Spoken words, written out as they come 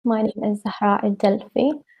My name is Zahra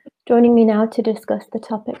Al-Delfi. Joining me now to discuss the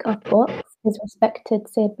topic of books is respected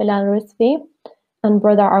Sayyid Bilal Rizvi and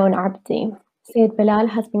Brother Aoun Abdi. Sayyid Bilal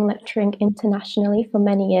has been lecturing internationally for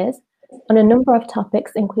many years on a number of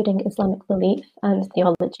topics, including Islamic belief and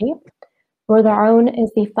theology. Brother Aoun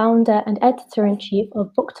is the founder and editor-in-chief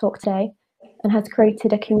of Book Talk Today and has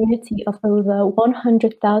created a community of over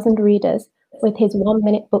 100,000 readers with his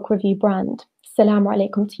one-minute book review brand. Assalamu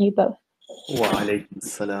alaikum to you both. Wa alaykum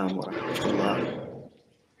assalam wa rahmatullah.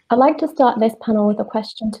 I'd like to start this panel with a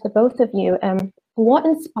question to the both of you. What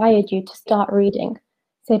inspired you to start reading?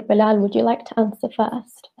 Sayyid Bilal, would you like to answer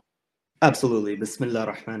first? Absolutely. Bismillah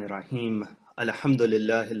ar-Rahman ar-Rahim.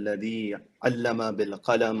 Alhamdulillah alladhi allama bil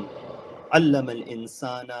qalam. Allama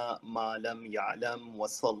al-insana ma lam ya'lam. Wa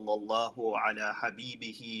sallallahu ala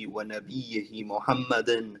habibihi wa nabiyyihi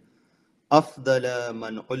Muhammadin. Afdala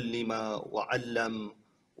man ullima wa allam.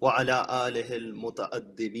 Wa ala alihi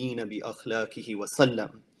al-muta'addibina bi akhlaqihi wa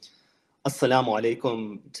sallam. Assalamu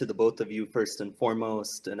alaikum to the both of you first and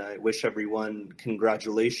foremost, and I wish everyone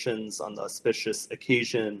congratulations on the auspicious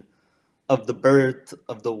occasion of the birth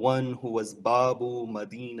of the one who was Babu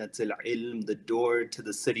Madinatul Ilm, the door to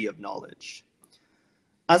the city of knowledge.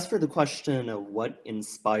 As for the question of what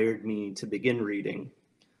inspired me to begin reading,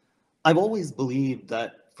 I've always believed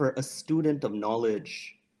that for a student of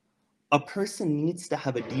knowledge, a person needs to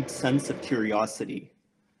have a deep sense of curiosity.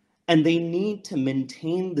 And they need to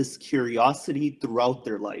maintain this curiosity throughout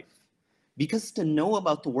their life. Because to know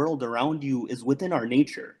about the world around you is within our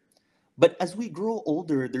nature. But as we grow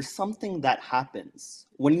older, there's something that happens.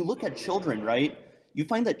 When you look at children, right, you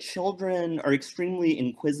find that children are extremely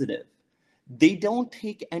inquisitive. They don't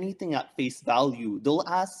take anything at face value. They'll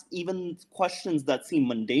ask even questions that seem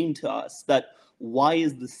mundane to us, that why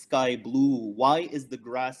is the sky blue? Why is the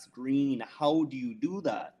grass green? How do you do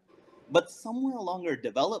that? But somewhere along our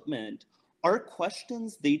development, our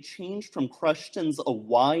questions, they change from questions of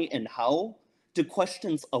why and how to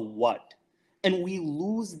questions of what. And we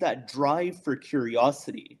lose that drive for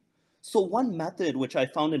curiosity. So one method which I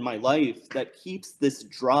found in my life that keeps this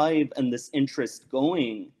drive and this interest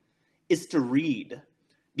going is to read.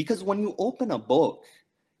 Because when you open a book,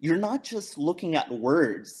 you're not just looking at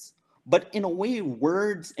words, but in a way,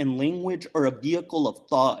 words and language are a vehicle of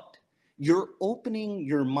thought. You're opening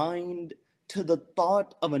your mind to the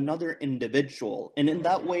thought of another individual. And in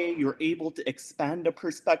that way, you're able to expand a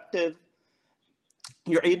perspective.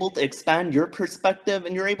 You're able to expand your perspective,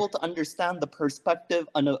 and you're able to understand the perspective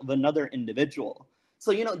of another individual.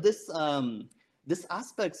 So, this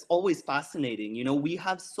aspect's always fascinating. We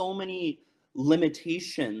have so many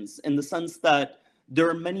limitations in the sense that there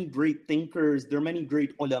are many great thinkers, there are many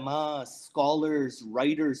great ulama, scholars,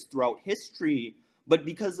 writers throughout history, but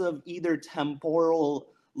because of either temporal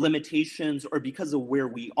limitations or because of where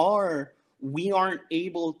we aren't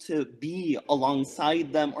able to be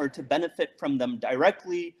alongside them or to benefit from them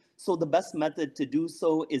directly. So the best method to do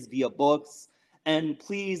so is via books. And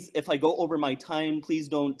please, if I go over my time, please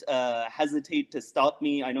don't hesitate to stop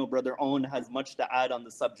me. I know Brother Aoun has much to add on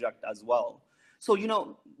the subject as well. So,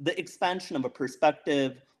 the expansion of a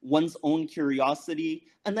perspective, one's own curiosity,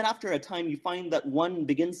 and then after a time, you find that one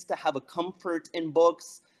begins to have a comfort in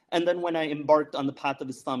books. And then when I embarked on the path of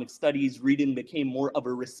Islamic studies, reading became more of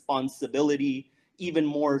a responsibility, even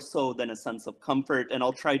more so than a sense of comfort. And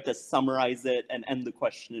I'll try to summarize it and end the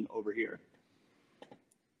question over here.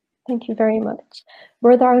 Thank you very much.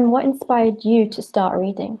 Brother Aoun, what inspired you to start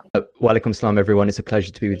reading? Wa alaikum salam, everyone. It's a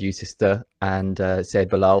pleasure to be with you, sister, and Sayyid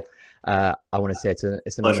Bilal. I want to say it's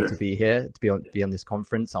an honor to be here, to be on this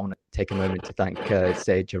conference. I want to take a moment to thank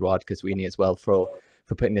Sayyid Jarrad Qazwini as well for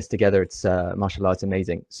putting this together. It's mashallah, it's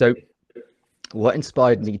amazing. So what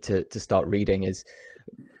inspired me to start reading is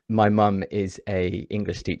my mum is a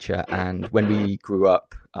English teacher, and when we grew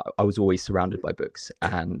up, I was always surrounded by books.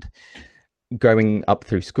 And growing up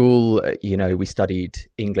through school, we studied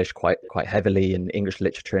English quite heavily, and English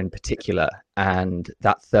literature in particular, and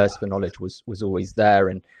that thirst for knowledge was always there.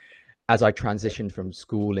 And as I transitioned from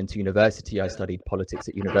school into university, I studied politics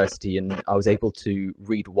at university, and I was able to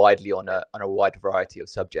read widely on a wide variety of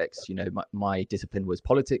subjects. My discipline was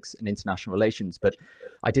politics and international relations, but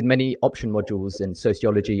I did many option modules in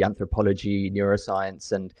sociology, anthropology,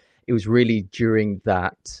 neuroscience, and it was really during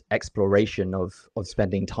that exploration of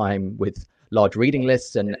spending time with large reading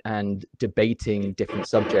lists and debating different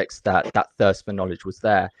subjects, that thirst for knowledge was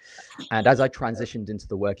there. And as I transitioned into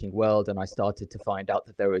the working world and I started to find out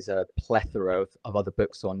that there was a plethora of other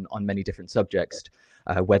books on many different subjects,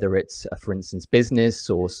 whether it's, for instance, business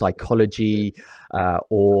or psychology,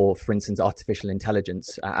 or, for instance, artificial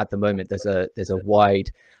intelligence. At the moment, there's a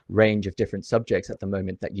wide range of different subjects at the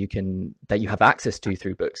moment that you have access to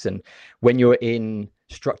through books. And when you're in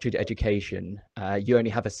structured education, you only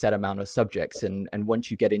have a set amount of subjects, and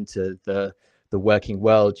once you get into the working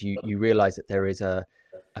world, you realize that there is a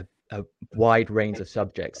wide range of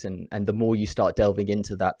subjects, and the more you start delving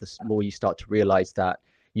into that, the more you start to realize that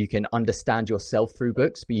you can understand yourself through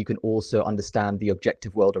books, but you can also understand the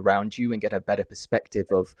objective world around you and get a better perspective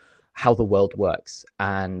of how the world works.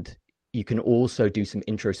 And you can also do some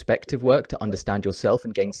introspective work to understand yourself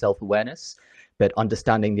and gain self-awareness, but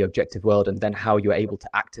understanding the objective world and then how you're able to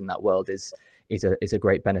act in that world is a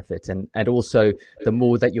great benefit. And also, the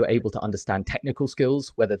more that you're able to understand technical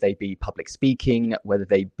skills, whether they be public speaking, whether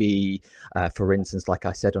they be, for instance, like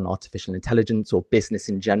I said, on artificial intelligence or business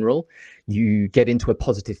in general, you get into a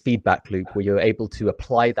positive feedback loop where you're able to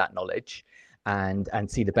apply that knowledge and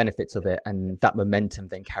see the benefits of it, and that momentum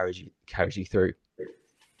then carries you through.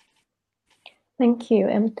 Thank you.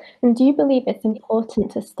 And do you believe it's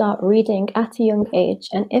important to start reading at a young age?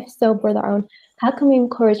 And if so, Brother Aoun, how can we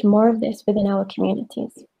encourage more of this within our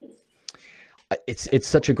communities? It's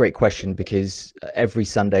such a great question, because every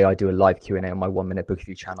Sunday I do a live Q&A on my 1 Minute Book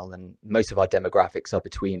Review channel, and most of our demographics are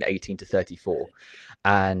between 18 to 34.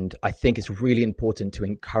 And I think it's really important to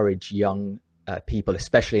encourage young people,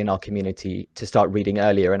 especially in our community, to start reading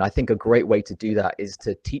earlier. And I think a great way to do that is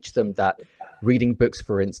to teach them that reading books,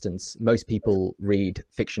 for instance, most people read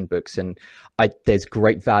fiction books, and there's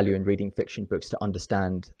great value in reading fiction books to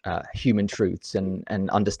understand human truths and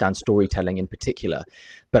understand storytelling in particular.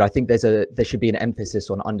 But I think there should be an emphasis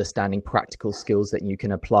on understanding practical skills that you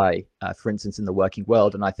can apply, for instance, in the working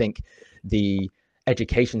world. And I think the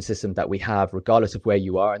education system that we have, regardless of where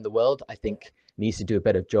you are in the world, I think needs to do a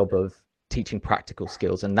better job of teaching practical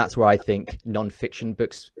skills. And that's where I think non-fiction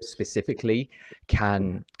books specifically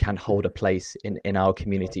can hold a place in our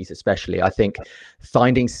communities. Especially, I think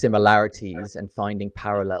finding similarities and finding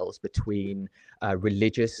parallels between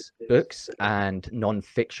religious books and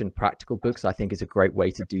non-fiction practical books, I think, is a great way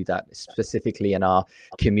to do that, specifically in our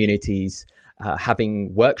communities.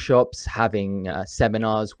 Having workshops, having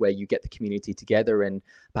seminars where you get the community together and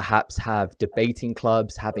perhaps have debating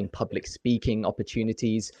clubs, having public speaking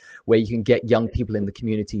opportunities where you can get young people in the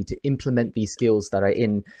community to implement these skills that are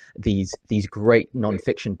in these great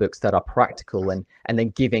non-fiction books that are practical, and then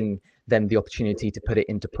giving them the opportunity to put it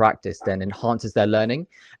into practice then enhances their learning,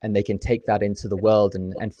 and they can take that into the world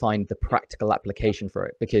and find the practical application for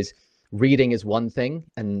it. Because reading is one thing,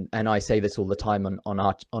 and I say this all the time on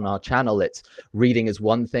our channel, it's reading is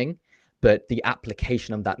one thing, but the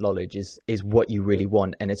application of that knowledge is what you really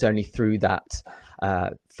want. And it's only through that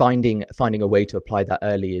finding a way to apply that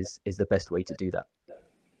early is the best way to do that.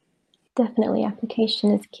 Definitely,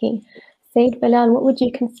 application is key. Sayyid Bilal, what would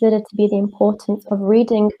you consider to be the importance of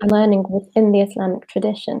reading and learning within the Islamic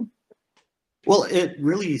tradition? Well, it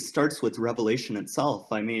really starts with revelation itself.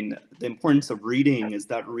 I mean, the importance of reading is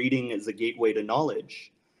that reading is a gateway to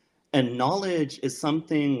knowledge. And knowledge is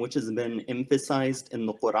something which has been emphasized in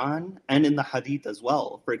the Quran and in the Hadith as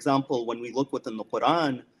well. For example, when we look within the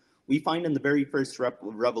Quran, we find in the very first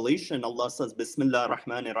revelation, Allah says, Bismillah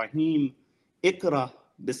ar-Rahman ar-Rahim, Iqra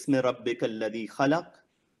bismi rabbika alladhi khalaq,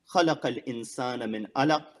 خلق الإنسان من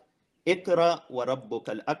علق اقرأ وربك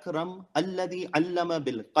الأكرم الذي علم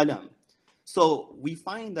بالقلم. So we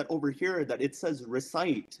find that over here that it says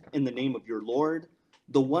recite in the name of your Lord,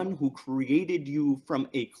 the one who created you from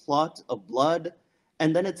a clot of blood.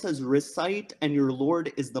 And then it says recite, and your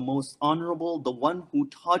Lord is the most honorable, the one who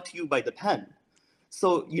taught you by the pen.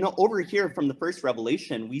 So, over here from the first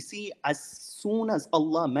revelation, we see as soon as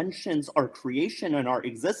Allah mentions our creation and our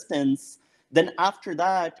existence, then after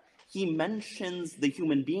that, he mentions the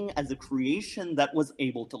human being as a creation that was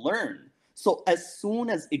able to learn. So as soon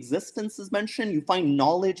as existence is mentioned, you find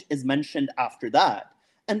knowledge is mentioned after that.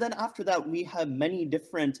 And then after that, we have many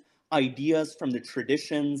different ideas from the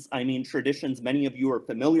traditions. I mean, traditions many of you are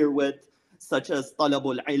familiar with, such as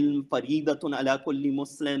talabul ilm faridatun ala kulli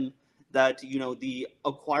Muslim, that, the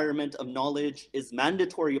acquirement of knowledge is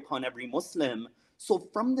mandatory upon every Muslim. So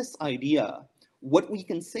from this idea, what we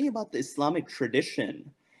can say about the Islamic tradition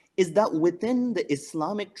is that within the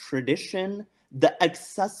Islamic tradition, the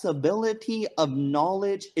accessibility of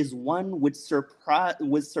knowledge is one which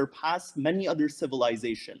surpass many other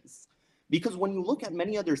civilizations. Because when you look at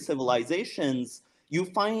many other civilizations, You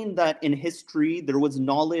find that in history, there was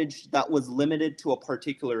knowledge that was limited to a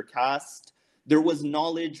particular caste. There was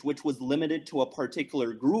knowledge which was limited to a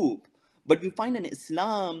particular group. But you find in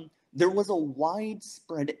Islam, there was a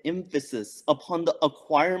widespread emphasis upon the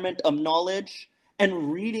acquirement of knowledge,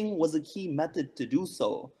 and reading was a key method to do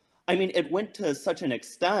so. I mean, it went to such an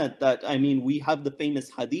extent that, I mean, we have the famous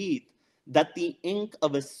hadith that the ink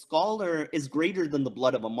of a scholar is greater than the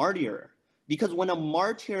blood of a martyr. Because when a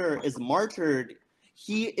martyr is martyred,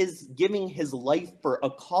 he is giving his life for a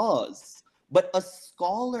cause. But a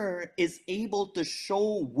scholar is able to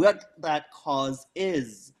show what that cause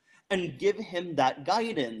is and give him that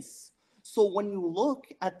guidance. So when you look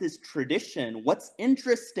at this tradition, what's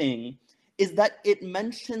interesting is that it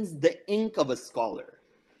mentions the ink of a scholar.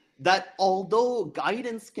 That although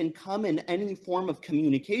guidance can come in any form of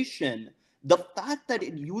communication, the fact that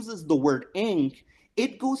it uses the word ink,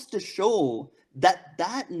 it goes to show that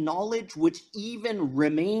that knowledge which even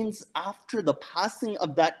remains after the passing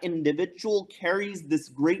of that individual carries this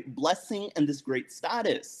great blessing and this great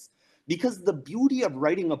status. Because the beauty of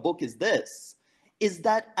writing a book is this, is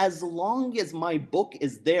that as long as my book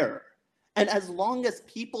is there, and as long as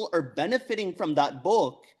people are benefiting from that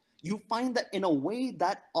book, you find that in a way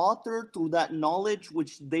that author, through that knowledge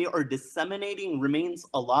which they are disseminating, remains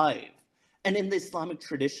alive. And in the Islamic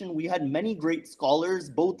tradition, we had many great scholars,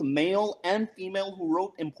 both male and female, who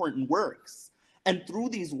wrote important works. And through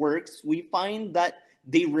these works, we find that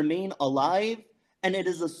they remain alive, and it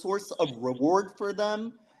is a source of reward for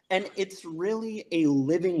them. And it's really a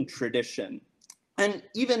living tradition. And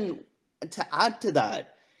even to add to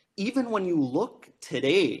that, even when you look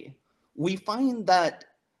today, we find that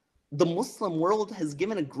the Muslim world has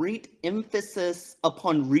given a great emphasis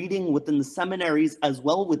upon reading within the seminaries as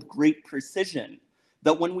well, with great precision.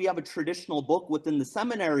 That when we have a traditional book within the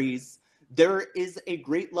seminaries, there is a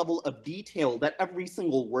great level of detail, that every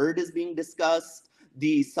single word is being discussed,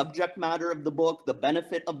 the subject matter of the book, the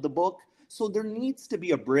benefit of the book. So there needs to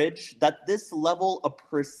be a bridge that this level of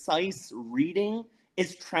precise reading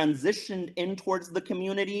is transitioned in towards the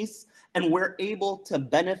communities, and we're able to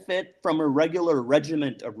benefit from a regular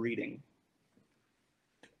regiment of reading.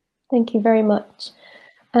 Thank you very much.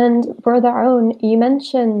 And Brother Aoun, you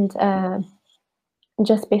mentioned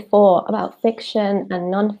just before about fiction and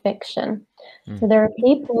non-fiction. So there are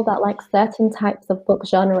people that like certain types of book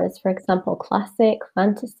genres, for example, classic,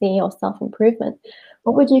 fantasy, or self-improvement.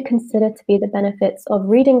 What would you consider to be the benefits of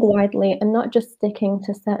reading widely and not just sticking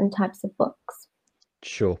to certain types of books?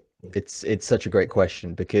 Sure. It's such a great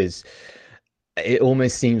question, because it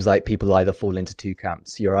almost seems like people either fall into two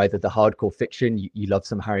camps. You're either the hardcore fiction, you love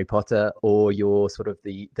some Harry Potter, or you're sort of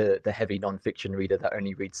the heavy non-fiction reader that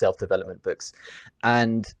only reads self-development books.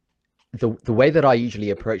 And the way that I usually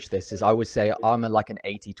approach this is, I would say I'm like an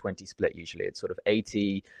 80-20 split. Usually it's sort of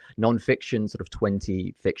 80 non-fiction, sort of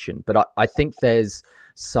 20 fiction. But I think there's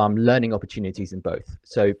some learning opportunities in both.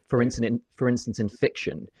 So for instance, in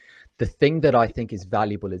fiction, the thing that I think is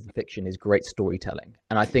valuable in fiction is great storytelling.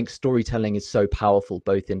 And I think storytelling is so powerful,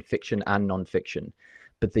 both in fiction and non-fiction.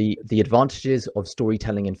 But the advantages of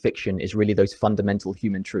storytelling in fiction is really those fundamental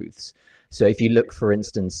human truths. So if you look, for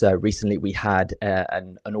instance, recently we had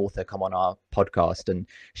an author come on our podcast, and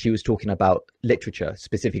she was talking about literature,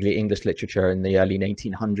 specifically English literature in the early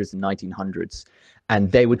 1800s and 1900s.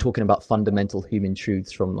 And they were talking about fundamental human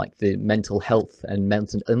truths from like the mental health and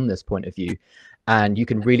mental illness point of view. And you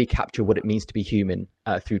can really capture what it means to be human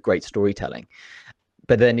through great storytelling.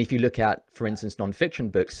 But then if you look at, for instance, non-fiction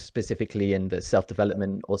books, specifically in the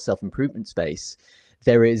self-development or self-improvement space,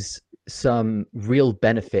 there is some real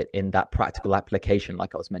benefit in that practical application,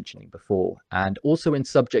 like I was mentioning before, and also in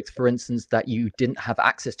subjects, for instance, that you didn't have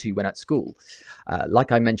access to when at school.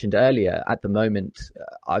 Like I mentioned earlier, at the moment,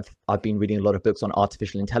 I've been reading a lot of books on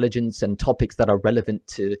artificial intelligence and topics that are relevant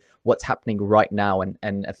to what's happening right now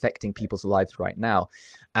and affecting people's lives right now.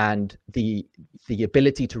 And the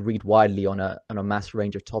ability to read widely on a mass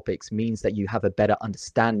range of topics means that you have a better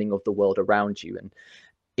understanding of the world around you. And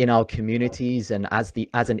in our communities, and as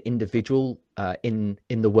an individual in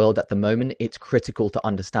the world at the moment, it's critical to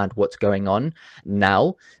understand what's going on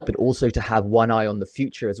now, but also to have one eye on the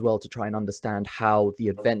future as well, to try and understand how the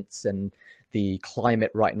events and the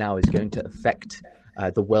climate right now is going to affect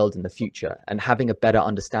the world in the future. And having a better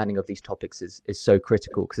understanding of these topics is so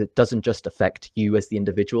critical, because it doesn't just affect you as the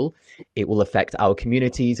individual, it will affect our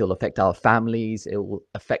communities, it will affect our families, it will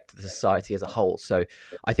affect the society as a whole. So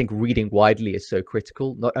I think reading widely is so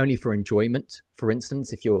critical, not only for enjoyment, for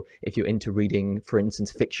instance, if you're into reading, for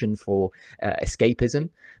instance, fiction for escapism,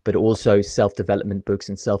 but also self-development books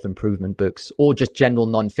and self-improvement books, or just general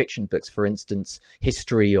non-fiction books, for instance,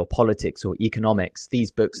 history or politics or economics,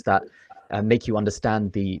 these books that make you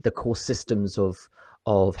understand the core systems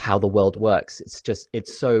of how the world works.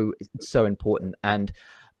 It's so important. And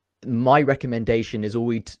my recommendation is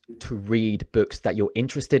always to read books that you're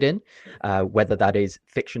interested in, whether that is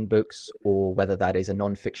fiction books or whether that is a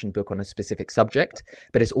non-fiction book on a specific subject,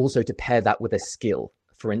 but it's also to pair that with a skill.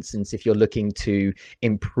 For instance, if you're looking to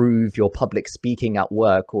improve your public speaking at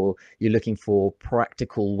work, or you're looking for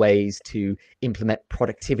practical ways to implement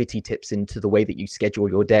productivity tips into the way that you schedule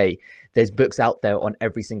your day, there's books out there on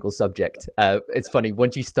every single subject. It's funny,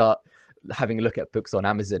 once you start having a look at books on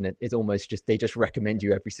Amazon, it's almost just, they just recommend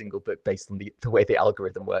you every single book based on the way the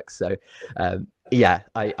algorithm works. So yeah,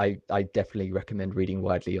 I definitely recommend reading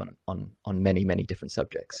widely on many different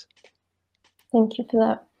subjects. Thank you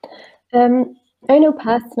for that. I know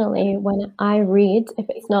personally, when I read, if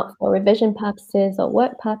it's not for revision purposes or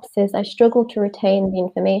work purposes, I struggle to retain the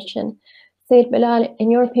information. Sayyid Bilal, in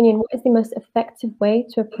your opinion, what is the most effective way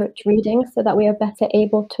to approach reading so that we are better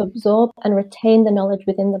able to absorb and retain the knowledge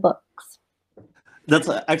within the books? That's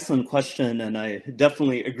an excellent question, and I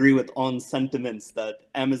definitely agree with On's sentiments that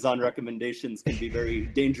Amazon recommendations can be very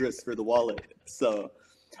dangerous for the wallet. So,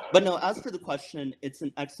 but no, as for the question, it's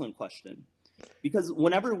an excellent question. Because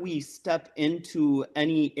whenever we step into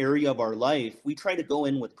any area of our life, we try to go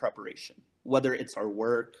in with preparation, whether it's our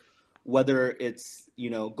work, whether it's,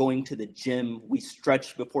 going to the gym, we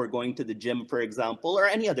stretch before going to the gym, for example, or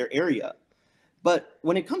any other area. But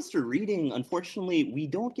when it comes to reading, unfortunately, we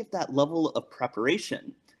don't give that level of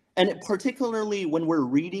preparation. And particularly when we're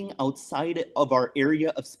reading outside of our area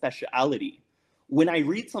of speciality. When I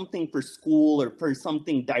read something for school or for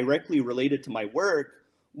something directly related to my work,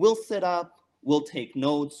 we'll sit up, we'll take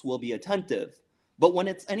notes, we'll be attentive. But when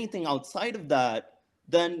it's anything outside of that,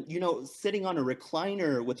 then, sitting on a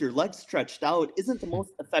recliner with your legs stretched out isn't the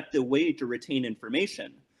most effective way to retain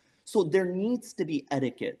information. So there needs to be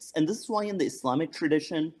etiquettes. And this is why in the Islamic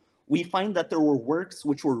tradition, we find that there were works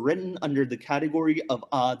which were written under the category of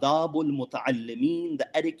adabul muta'allimin,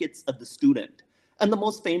 the etiquettes of the student. And the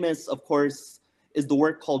most famous, of course, is the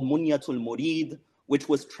work called Munyatul Murid, which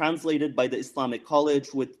was translated by the Islamic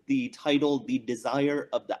College with the title, The Desire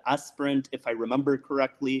of the Aspirant, if I remember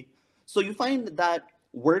correctly. So you find that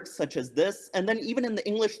works such as this, and then even in the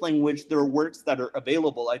English language, there are works that are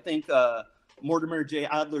available. I think Mortimer J.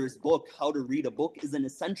 Adler's book, How to Read a Book, is an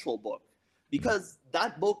essential book, because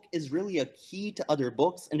that book is really a key to other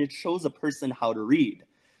books, and it shows a person how to read.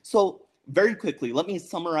 So very quickly, let me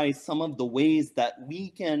summarize some of the ways that we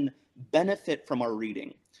can benefit from our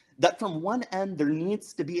reading. That from one end, there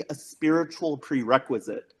needs to be a spiritual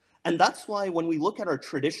prerequisite. And that's why when we look at our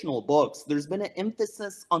traditional books, there's been an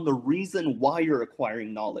emphasis on the reason why you're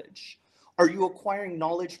acquiring knowledge. Are you acquiring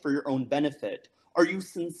knowledge for your own benefit? Are you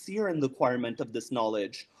sincere in the acquirement of this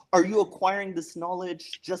knowledge? Are you acquiring this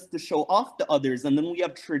knowledge just to show off to others? And then we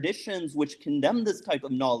have traditions which condemn this type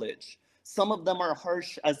of knowledge. Some of them are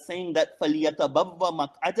harsh as saying that فَلْيَتَبَوَّ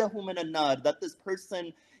مَقْعَدَهُ مِنَ النَّارِ, that this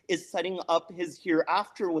person is setting up his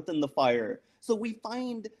hereafter within the fire. So we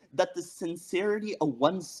find that the sincerity of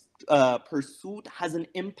one's pursuit has an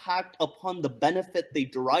impact upon the benefit they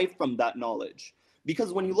derive from that knowledge.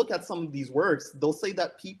 Because when you look at some of these works, they'll say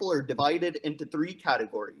that people are divided into 3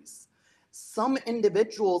 categories. Some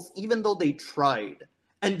individuals, even though they tried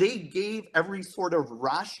and they gave every sort of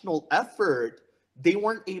rational effort, they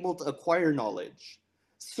weren't able to acquire knowledge.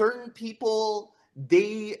 Certain people,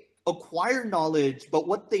 they acquire knowledge, but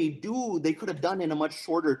what they do, they could have done in a much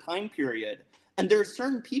shorter time period. And there are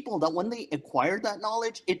certain people that when they acquire that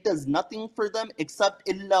knowledge, it does nothing for them except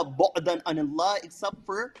illa bu'dan an Allah, except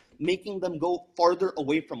for making them go farther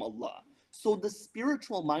away from Allah. So the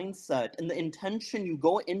spiritual mindset and the intention you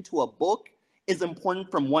go into a book is important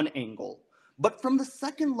from one angle. But from the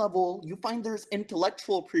second level, you find there's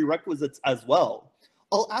intellectual prerequisites as well.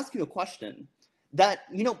 I'll ask you a question. That,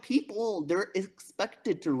 people, they're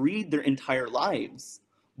expected to read their entire lives.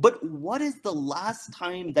 But what is the last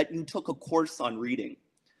time that you took a course on reading?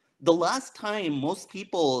 The last time most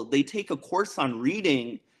people, they take a course on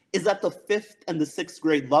reading is at the 5th and the 6th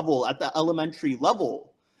grade level, at the elementary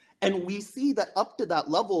level. And we see that up to that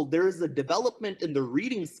level, there is a development in the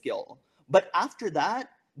reading skill. But after that,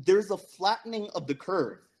 there's a flattening of the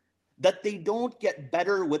curve. that they don't get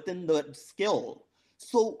better within the skill.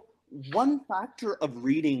 So one factor of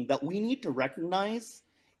reading that we need to recognize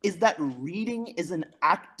is that reading is an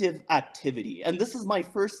active activity. And this is my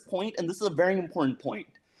first point, and this is a very important point.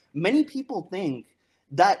 Many people think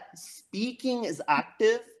that speaking is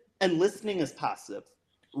active and listening is passive.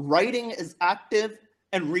 Writing is active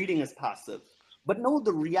and reading is passive. But no,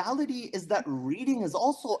 the reality is that reading is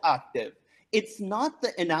also active. It's not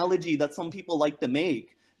the analogy that some people like to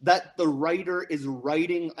make, that the writer is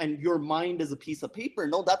writing and your mind is a piece of paper.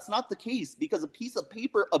 No, that's not the case, because a piece of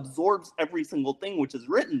paper absorbs every single thing which is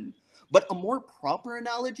written. But a more proper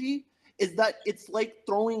analogy is that it's like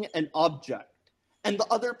throwing an object and the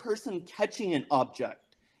other person catching an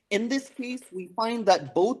object. In this case, we find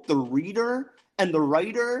that both the reader and the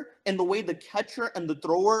writer, and the way the catcher and the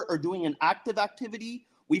thrower are doing an active activity,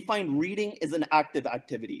 we find reading is an active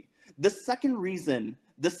activity. The second reason,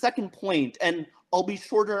 the second point, and I'll be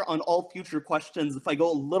shorter on all future questions if I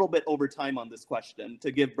go a little bit over time on this question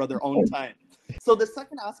to give Brother Owen time. So the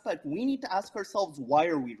second aspect, we need to ask ourselves, why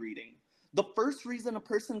are we reading? The first reason a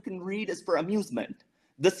person can read is for amusement.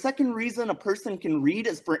 The second reason a person can read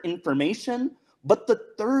is for information. But the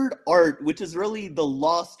third art, which is really the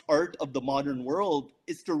lost art of the modern world,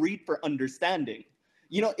 is to read for understanding.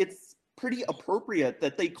 You know, it's pretty appropriate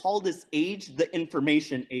that they call this age the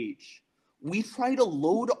information age. We try to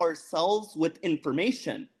load ourselves with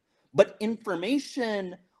information, but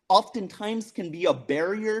information oftentimes can be a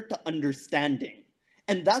barrier to understanding.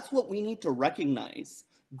 And that's what we need to recognize.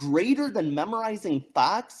 Greater than memorizing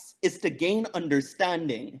facts is to gain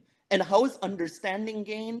understanding. And how is understanding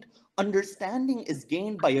gained? Understanding is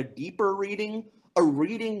gained by a deeper reading, a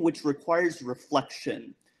reading which requires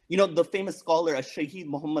reflection. You know, the famous scholar, Shaheed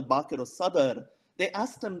Muhammad Baqir al-Sadr, they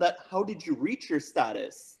asked him that, how did you reach your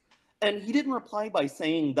status? And he didn't reply by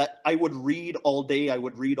saying that I would read all day, I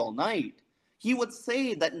would read all night. He would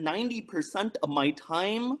say that 90% of my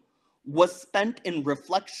time was spent in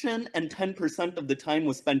reflection and 10% of the time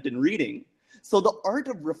was spent in reading. So the art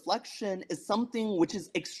of reflection is something which is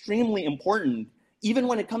extremely important, even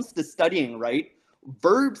when it comes to studying, right?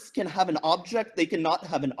 Verbs can have an object, they cannot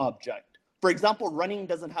have an object. For example, running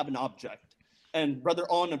doesn't have an object. And Brother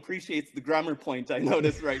On appreciates the grammar point I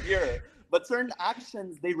noticed right here. But certain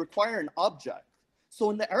actions, they require an object.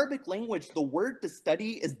 So in the Arabic language, the word to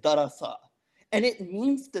study is darasa. And it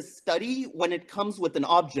means to study when it comes with an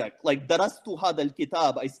object, like darastu hadha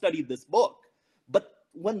al-kitab, I studied this book. But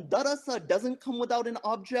when darasa doesn't come without an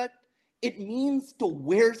object, it means to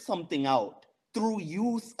wear something out through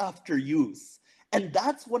use after use. And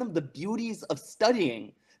that's one of the beauties of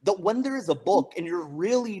studying, that when there is a book and you're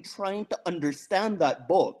really trying to understand that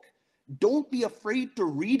book, don't be afraid to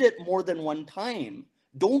read it more than one time.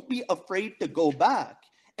 Don't be afraid to go back.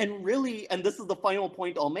 And really, and this is the final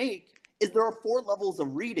point I'll make, is there are 4 levels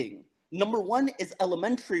of reading. Number 1 is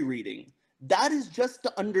elementary reading. That is just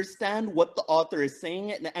to understand what the author is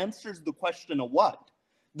saying and answers the question of what.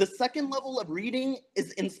 The second level of reading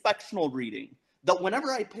is inspectional reading. That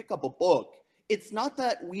whenever I pick up a book, it's not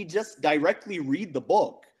that we just directly read the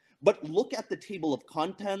book, but look at the table of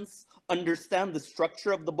contents, understand the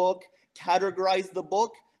structure of the book, categorize the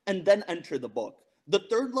book, and then enter the book. The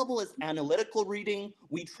third level is analytical reading.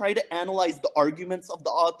 We try to analyze the arguments of the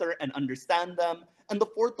author and understand them. And the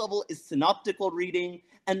fourth level is synoptical reading.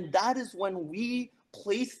 And that is when we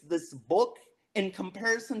place this book in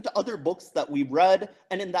comparison to other books that we've read.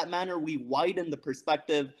 And in that manner, we widen the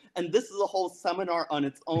perspective. And this is a whole seminar on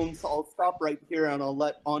its own. So I'll stop right here and I'll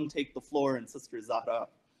let On take the floor and Sister Zahra.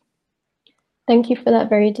 Thank you for that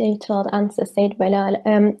very detailed answer, Sayyid Bilal.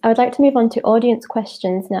 I would like to move on to audience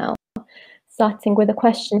questions now, starting with a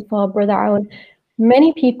question for Brother Aoun.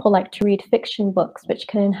 Many people like to read fiction books which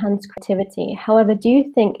can enhance creativity. However, do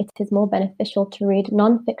you think it is more beneficial to read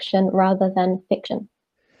non-fiction rather than fiction?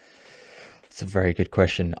 It's a very good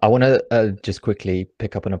question. I want to just quickly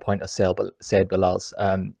pick up on a point of Sayyid Bilal's.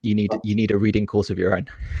 You need a reading course of your own.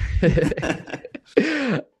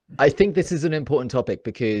 I think this is an important topic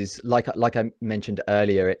because, like I mentioned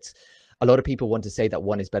earlier, it's a lot of people want to say that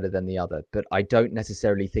one is better than the other, but I don't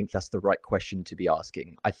necessarily think that's the right question to be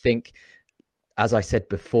asking. I think, as I said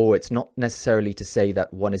before, it's not necessarily to say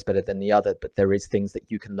that one is better than the other, but there is things that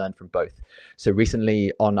you can learn from both. So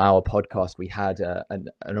recently on our podcast, we had an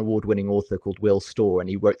award-winning author called Will Storr, and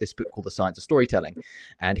he wrote this book called The Science of Storytelling.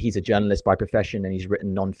 And he's a journalist by profession, and he's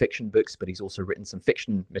written non-fiction books, but he's also written some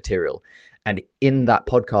fiction material. And in that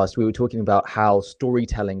podcast, we were talking about how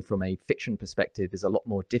storytelling from a fiction perspective is a lot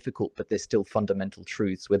more difficult, but there's still fundamental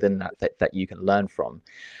truths within that you can learn from.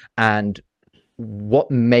 And what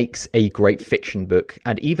makes a great fiction book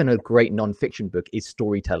and even a great non-fiction book is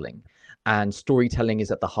storytelling. And storytelling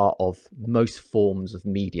is at the heart of most forms of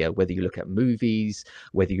media, whether you look at movies,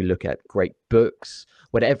 whether you look at great books,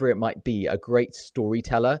 whatever it might be. A great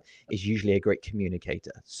storyteller is usually a great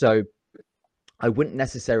communicator. So I wouldn't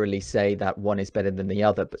necessarily say that one is better than the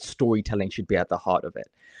other, but storytelling should be at the heart of it.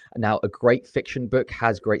 Now, a great fiction book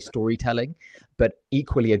has great storytelling, but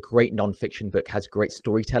equally a great nonfiction book has great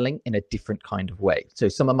storytelling in a different kind of way. So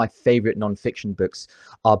some of my favorite nonfiction books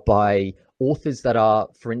are by authors that are,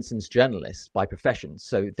 for instance, journalists by profession.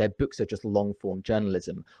 So their books are just long form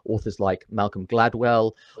journalism. Authors like Malcolm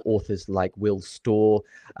Gladwell, authors like Will Storr.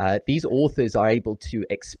 These authors are able to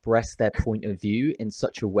express their point of view in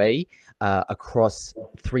such a way across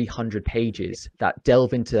 300 pages that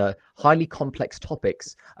delve into highly complex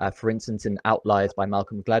topics. For instance, in Outliers by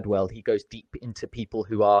Malcolm Gladwell, he goes deep into people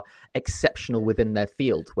who are exceptional within their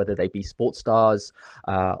field, whether they be sports stars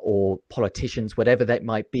or politicians, whatever that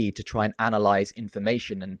might be, to try and analyze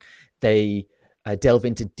information. And they delve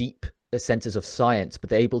into deep centers of science, but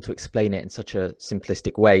they're able to explain it in such a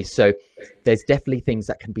simplistic way. So there's definitely things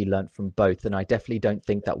that can be learned from both, and I definitely don't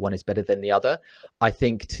think that one is better than the other. I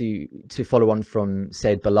think to follow on from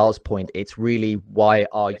Said Bilal's point, it's really, why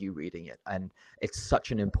are you reading it? And it's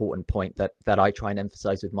such an important point that I try and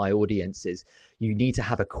emphasize with my audience is you need to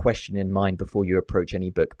have a question in mind before you approach any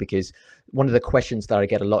book, because one of the questions that I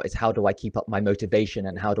get a lot is, how do I keep up my motivation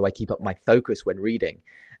and how do I keep up my focus when reading?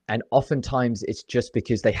 And oftentimes it's just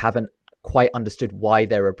because they haven't quite understood why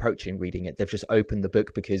they're approaching reading it. They've just opened the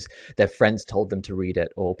book because their friends told them to read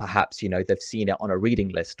it, or perhaps, you know, they've seen it on a reading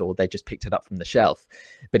list, or they just picked it up from the shelf.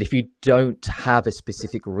 But if you don't have a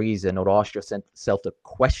specific reason or ask yourself a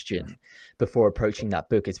question before approaching that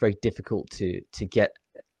book, it's very difficult to get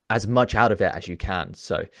as much out of it as you can.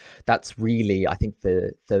 So that's really, I think,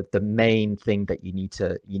 the main thing that you need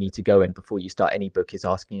to go in before you start any book, is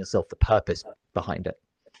asking yourself the purpose behind it.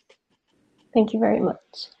 Thank you very much.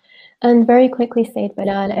 And very quickly, Said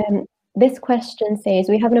Bilal, this question says,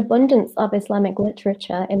 we have an abundance of Islamic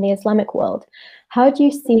literature in the Islamic world. How do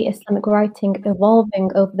you see Islamic writing evolving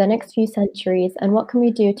over the next few centuries, and what can we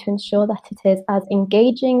do to ensure that it is as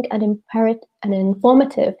engaging and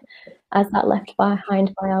informative as that left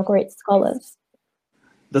behind by our great scholars?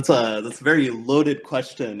 That's a very loaded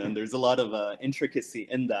question, and there's a lot of intricacy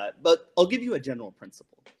in that. But I'll give you a general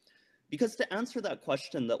principle. Because to answer that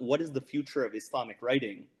question, that what is the future of Islamic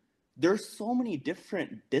writing, there's so many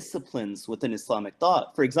different disciplines within Islamic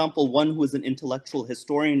thought. For example, one who is an intellectual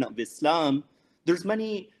historian of Islam, there's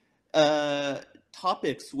many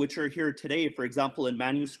topics which are here today, for example, in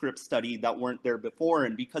manuscript study, that weren't there before.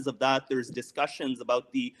 And because of that, there's discussions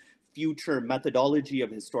about the future methodology of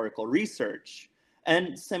historical research.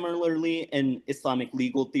 And similarly, in Islamic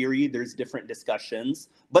legal theory, there's different discussions.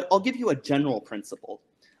 But I'll give you a general principle.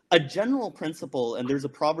 A general principle, and there's a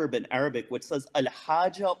proverb in Arabic which says,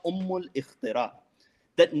 Al-haja ummul ikhtira,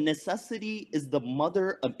 that necessity is the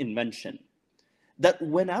mother of invention. That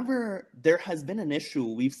whenever there has been an issue,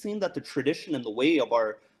 we've seen that the tradition and the way of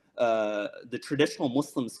our the traditional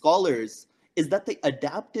Muslim scholars is that they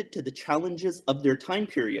adapted to the challenges of their time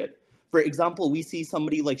period. For example, we see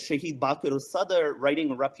somebody like Shahid Baqir al-Sadr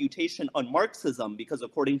writing a refutation on Marxism, because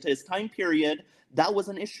according to his time period, that was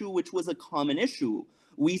an issue which was a common issue.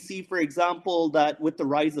 We see, for example, that with the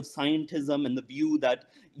rise of scientism and the view that,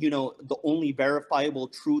 you know, the only verifiable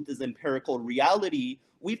truth is empirical reality,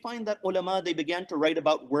 we find that ulama, they began to write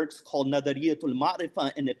about works called Nadariyatul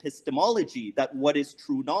Ma'rifa in epistemology, that what is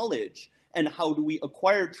true knowledge and how do we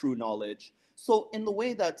acquire true knowledge. So in the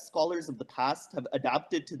way that scholars of the past have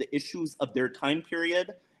adapted to the issues of their time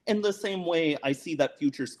period, in the same way, I see that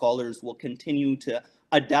future scholars will continue to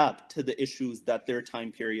adapt to the issues that their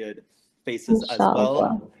time period faces as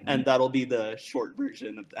well. And that'll be the short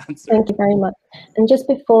version of the answer. Thank you very much. And just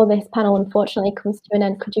before this panel unfortunately comes to an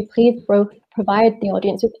end, could you please provide the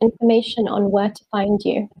audience with information on where to find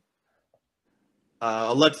you?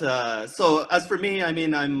 So as for me, I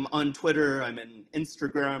mean, I'm on Twitter, I'm in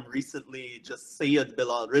Instagram recently, just Sayyid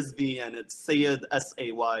Bilal Rizvi, and it's Sayyid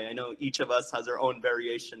S-A-Y. I know each of us has our own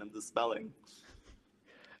variation of the spelling.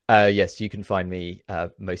 Yes, you can find me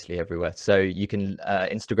mostly everywhere. So you can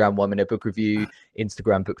Instagram 1 Minute Book Review,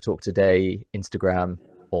 Instagram Book Talk Today, Instagram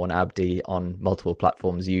on Abdi on multiple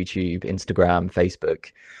platforms, YouTube, Instagram,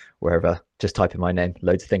 Facebook, wherever. Just type in my name.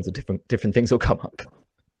 Loads of things, or different things will come up.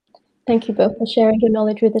 Thank you both for sharing your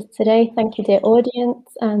knowledge with us today. Thank you, dear audience,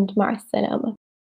 and ma'as salama.